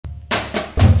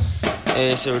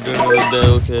Hey, so we're doing a little bit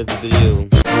look at the video.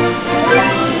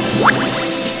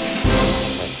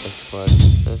 Let's collect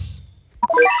this.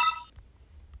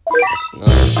 That's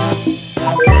not.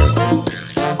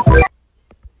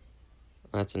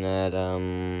 That's an ad,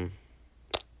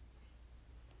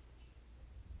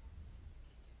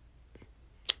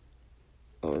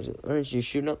 what was it? Aren't you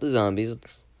shooting up the zombies?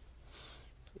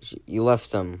 You left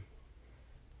some.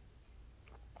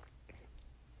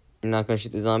 You're not gonna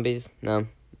shoot the zombies? No.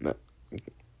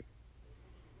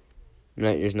 No,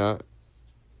 you're not.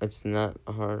 It's not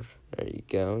hard. There you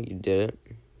go. You did it.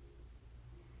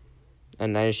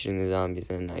 And now you're shooting the zombies,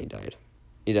 and now you died.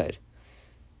 You died.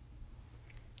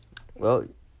 Well,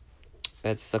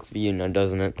 that sucks for you now,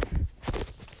 doesn't it?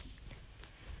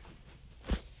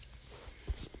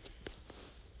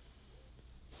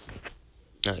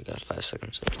 I got 5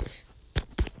 seconds with me.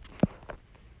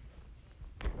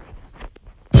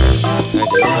 I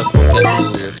did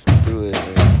not do it.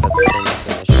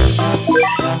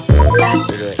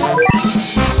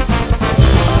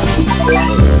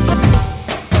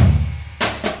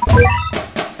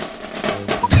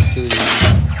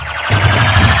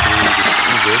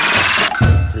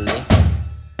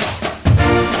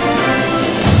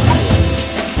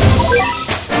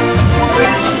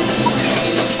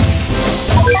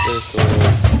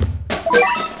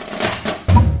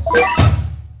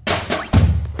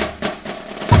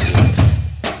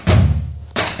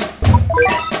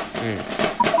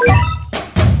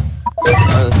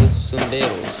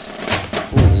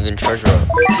 Charger up.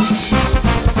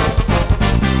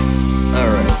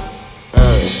 Alright.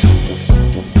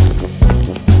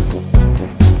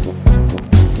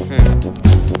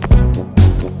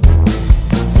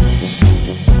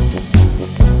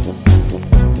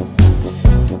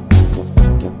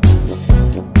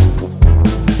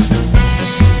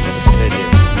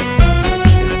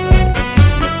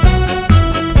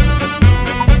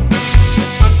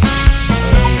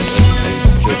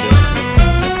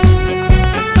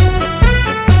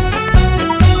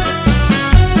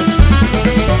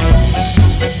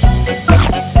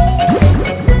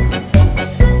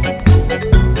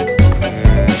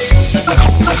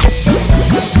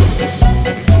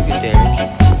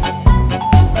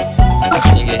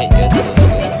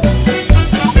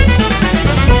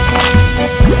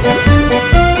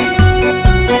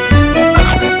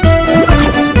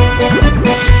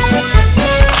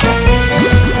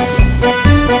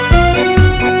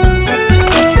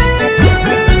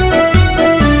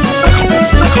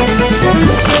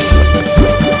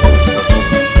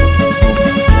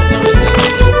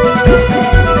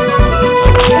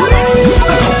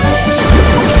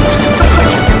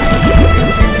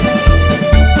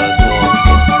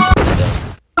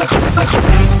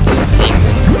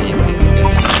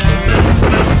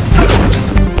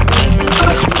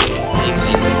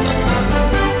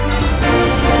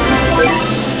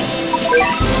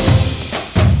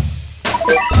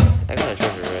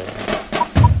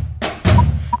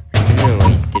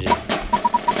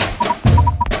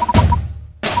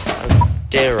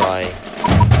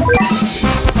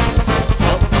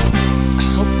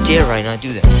 How dare I not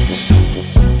do that?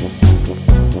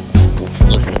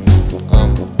 Listen,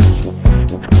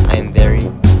 I am very...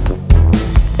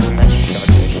 I'm actually shocked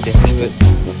I actually didn't do it.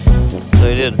 So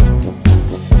I did.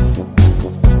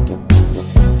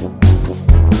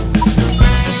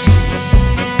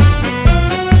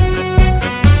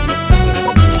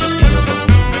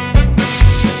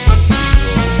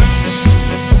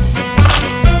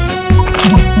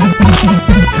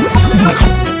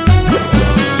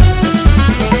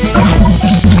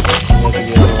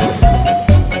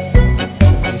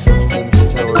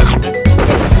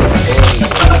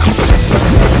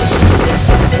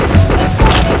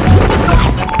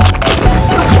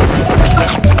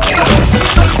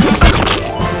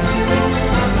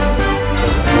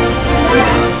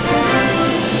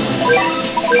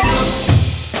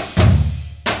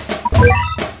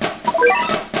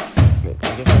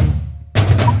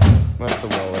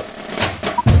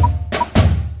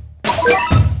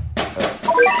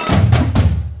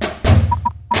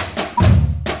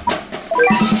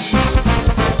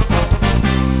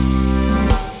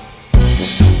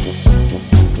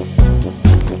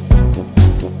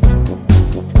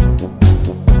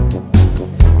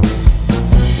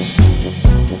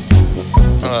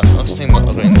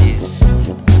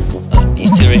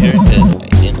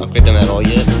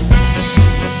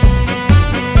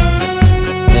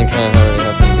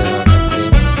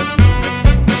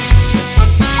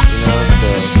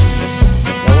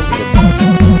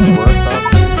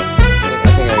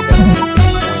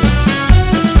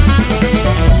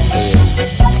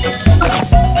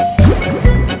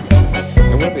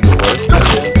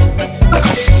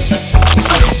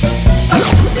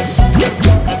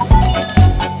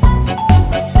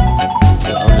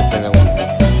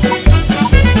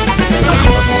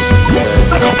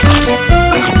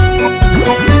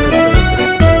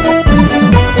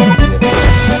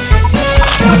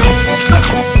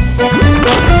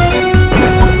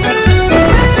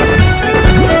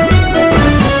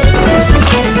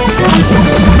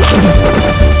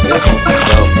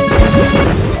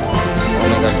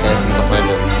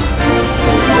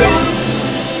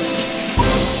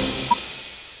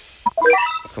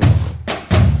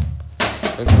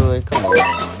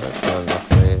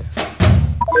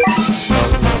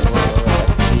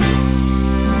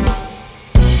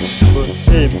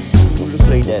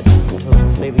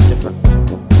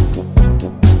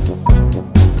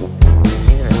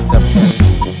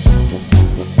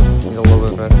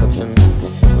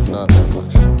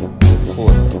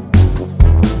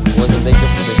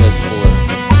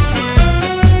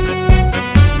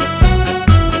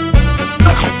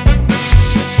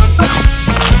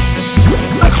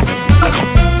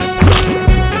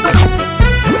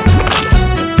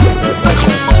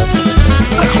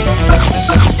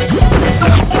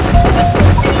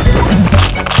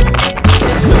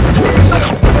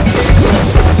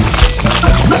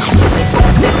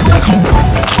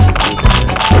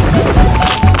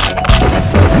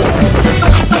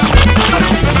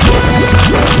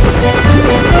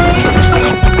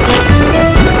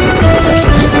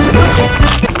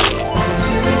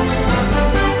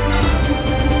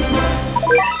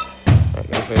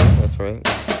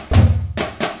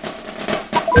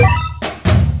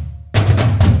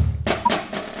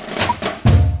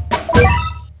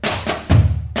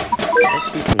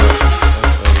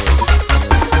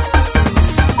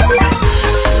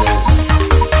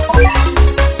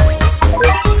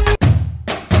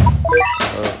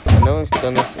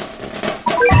 Done this.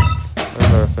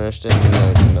 I've never finished it, and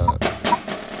I do not.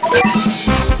 I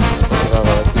got a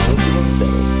lot of people doing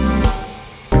those.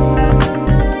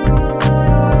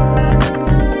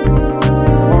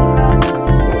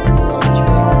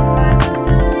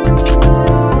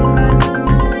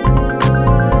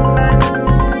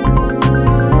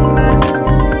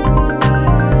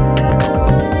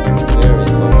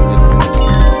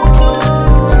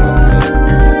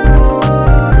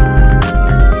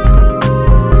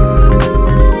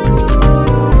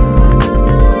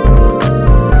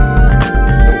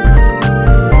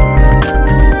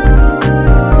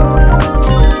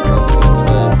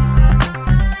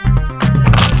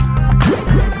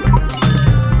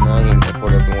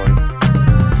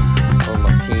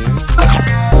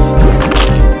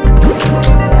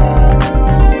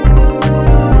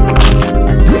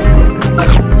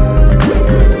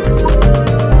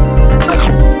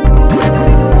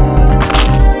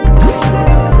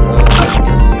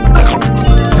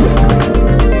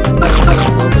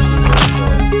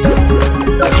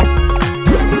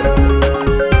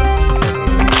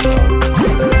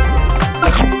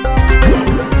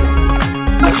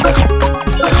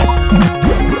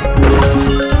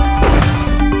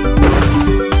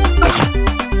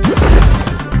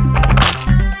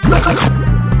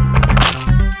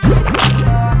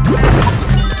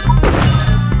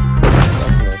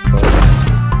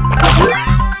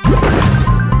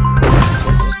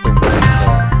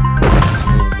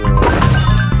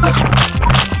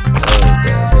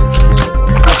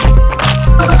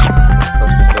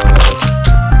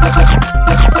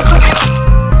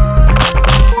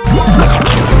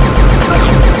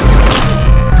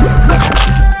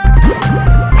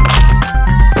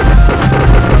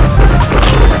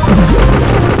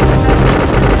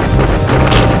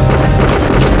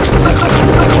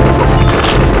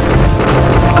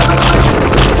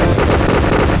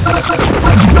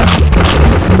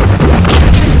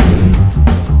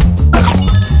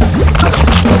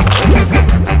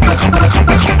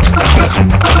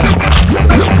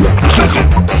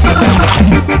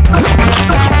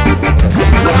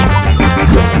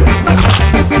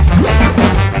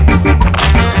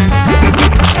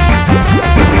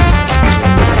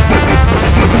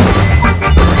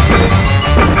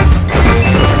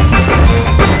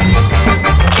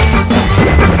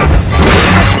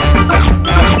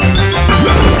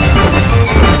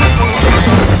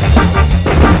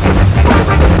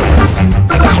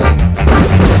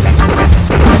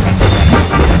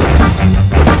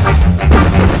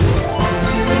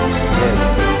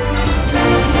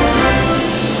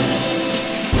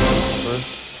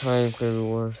 Time for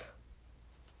reward.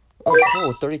 Oh,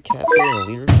 cool. 30 cafe and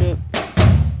leadership.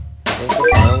 There's the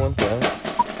final one for that.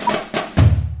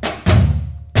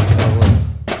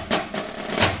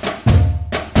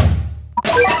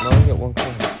 Now I get one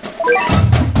coin.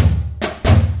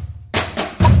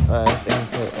 I think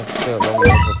I failed level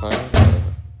one for time.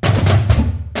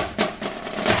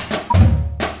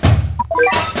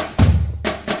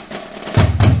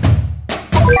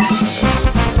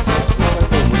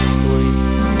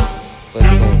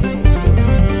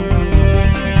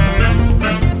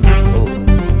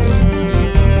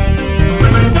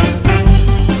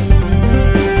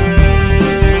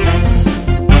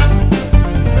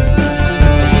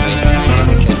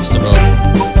 Basically, catch them all.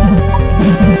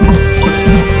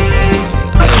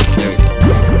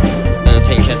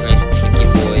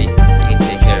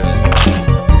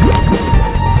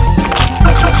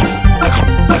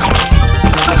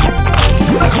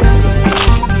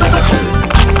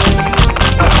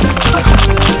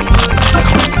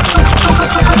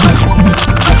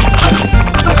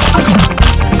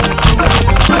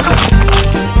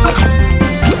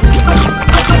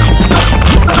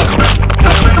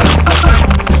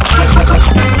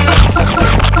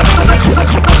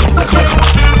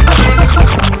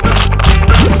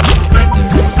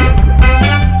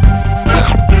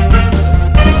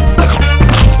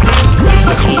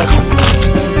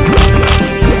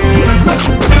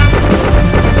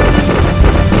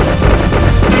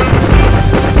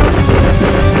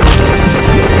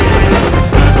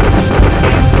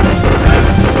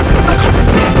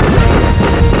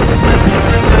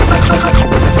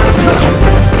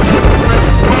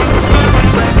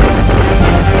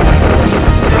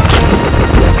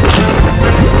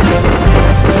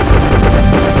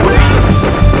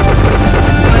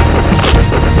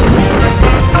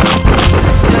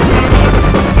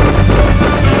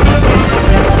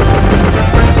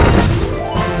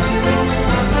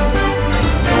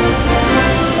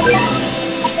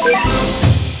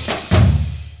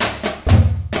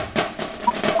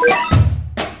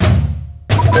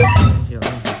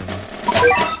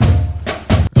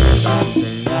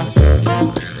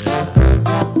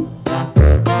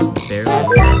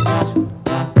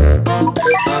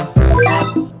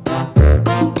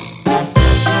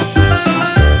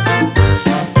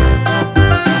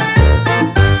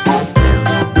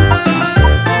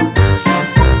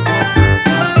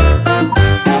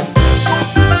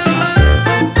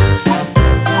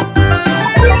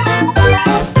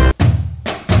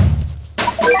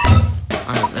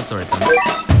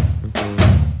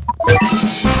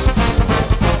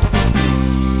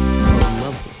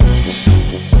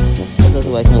 That's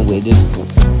also why I kind of waited.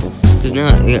 Cause now,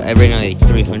 I right now like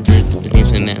 300. I think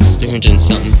it's my max, 300 and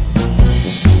something,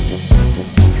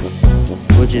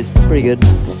 which is pretty good.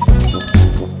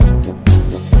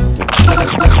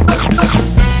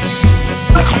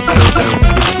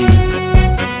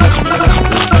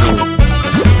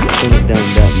 Bring it down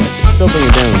that much. Still bring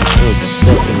it down. Still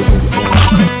definitely bring it down.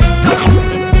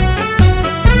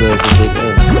 But it's like, oh,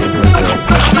 I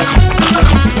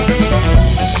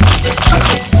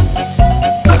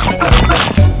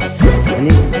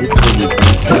think this is really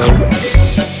fun. So,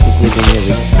 this is gonna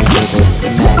have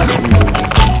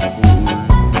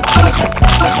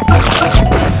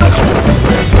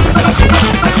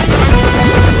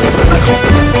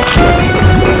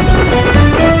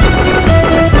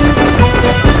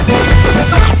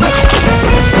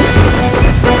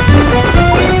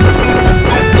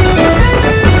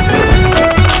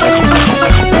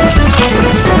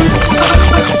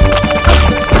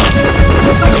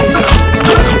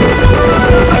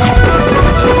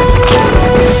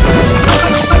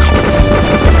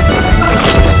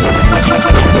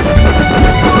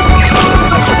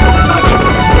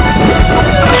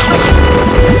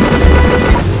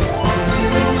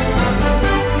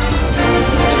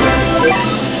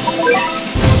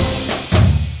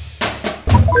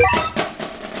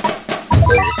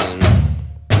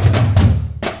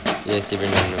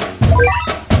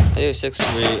I do 6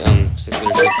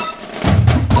 leadership.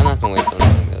 I'm not gonna waste on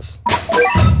something like this.